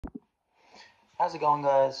How's it going,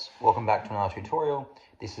 guys? Welcome back to another tutorial.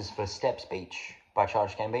 This is for Step Speech by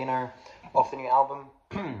Childish Gambino off the new album.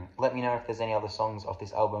 Let me know if there's any other songs off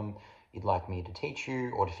this album you'd like me to teach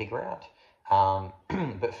you or to figure out.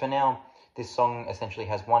 But for now, this song essentially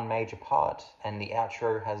has one major part and the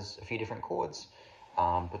outro has a few different chords.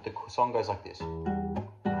 But the song goes like this.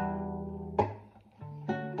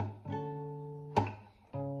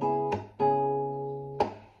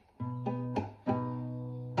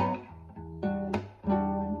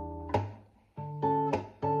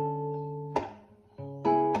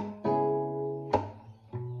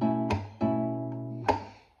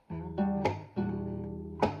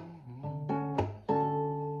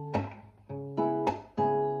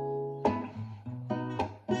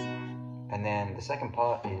 And then the second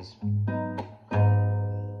part is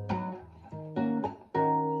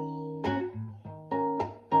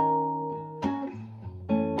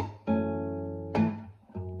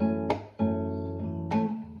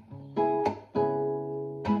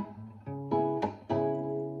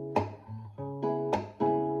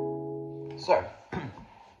so,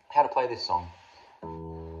 how to play this song.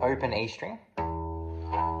 Open E string,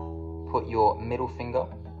 put your middle finger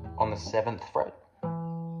on the 7th fret,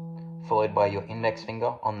 followed by your index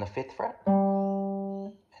finger on the 5th fret,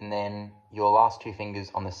 and then your last two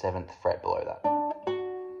fingers on the 7th fret below that.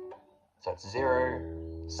 So it's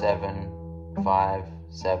 0, 7, 5,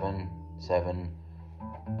 7, 7,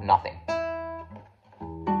 nothing.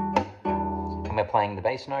 And we're playing the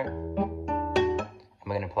bass note, and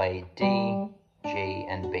we're going to play D, G,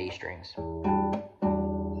 and B strings.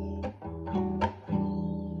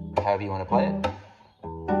 However you want to play it.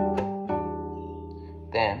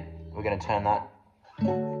 Then we're going to turn that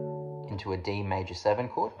into a D major 7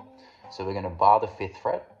 chord. So we're going to bar the 5th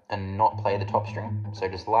fret and not play the top string. So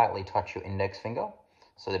just lightly touch your index finger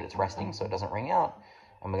so that it's resting, so it doesn't ring out.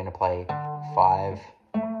 And we're going to play 5,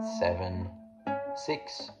 7,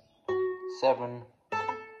 6, 7,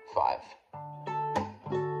 5.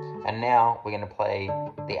 And now we're going to play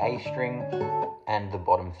the A string and the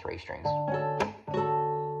bottom 3 strings.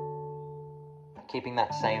 Keeping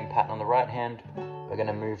that same pattern on the right hand, we're going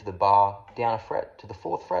to move the bar down a fret to the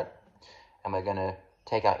 4th fret, and we're going to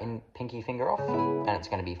take our pinky finger off, and it's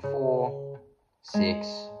going to be 4,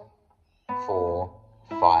 6, 4,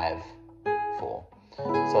 5, 4.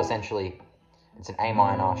 So essentially, it's an A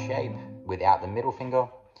minor shape without the middle finger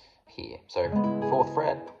here. So 4th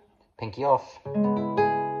fret, pinky off, and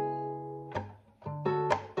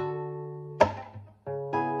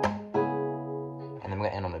then we're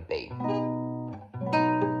going to end on a B.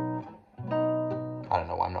 I don't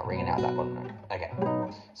know why I'm not ringing out that bottom note. Okay,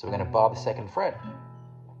 so we're going to bar the 2nd fret.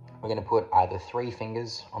 We're going to put either 3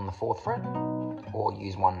 fingers on the 4th fret or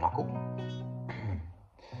use 1 knuckle.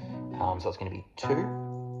 So it's going to be 2,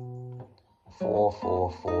 4,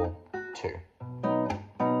 4, 4, 2.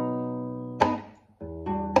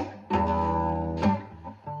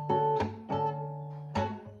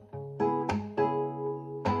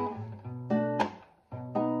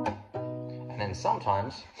 And then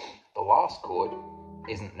sometimes the last chord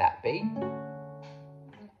isn't that B.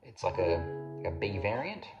 It's like a B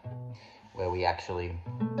variant where we actually,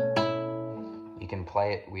 you can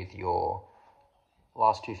play it with your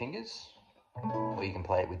last 2 fingers or you can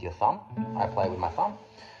play it with your thumb. I play it with my thumb,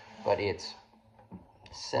 but it's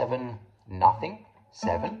 7, nothing,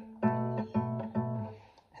 7, and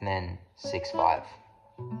then 6, 5.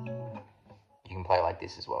 You can play it like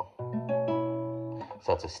this as well.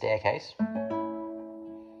 So it's a staircase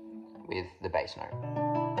with the bass note.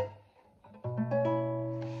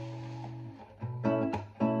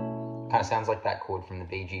 Kind of sounds like that chord from the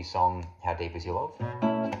Bee Gees song, How Deep Is Your Love?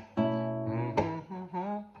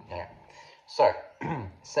 Yeah. So,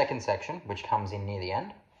 second section, which comes in near the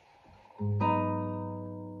end.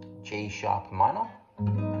 G sharp minor.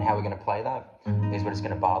 And how we're going to play that is we're just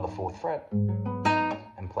going to bar the 4th fret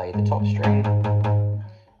and play the top string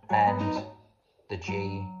and the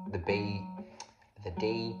G, the B, the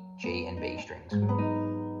D, G, and B strings.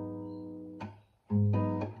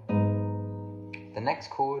 The next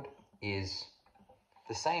chord is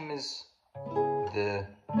the same as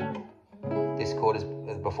this chord as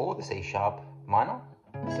before, the C sharp minor,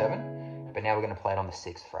 7, but now we're going to play it on the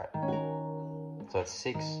 6th fret. So it's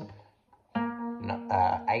 6,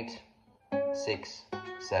 8, 6,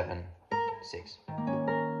 7, 6.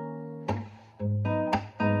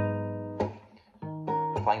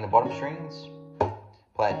 Playing the bottom strings,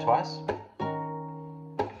 play it twice,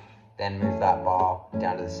 then move that bar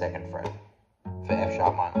down to the 2nd fret for F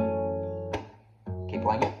sharp minor. Keep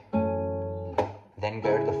playing it, then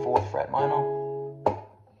go to the 4th fret minor,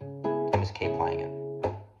 and just keep playing it.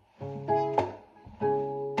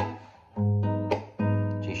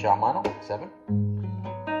 sharp minor, 7,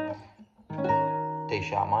 D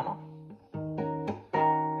sharp minor,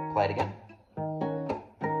 play it again,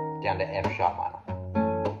 down to F sharp minor,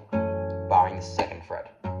 barring the 2nd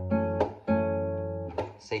fret,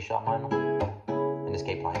 C sharp minor, and just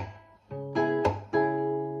keep playing.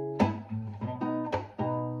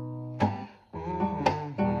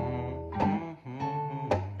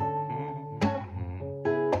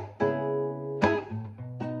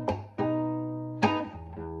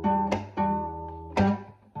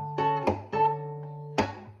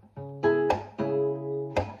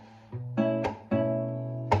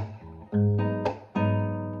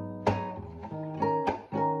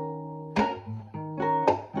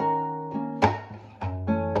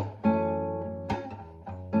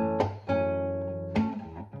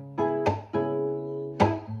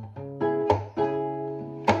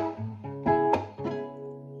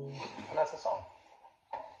 And that's the song.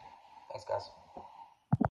 Thanks, guys.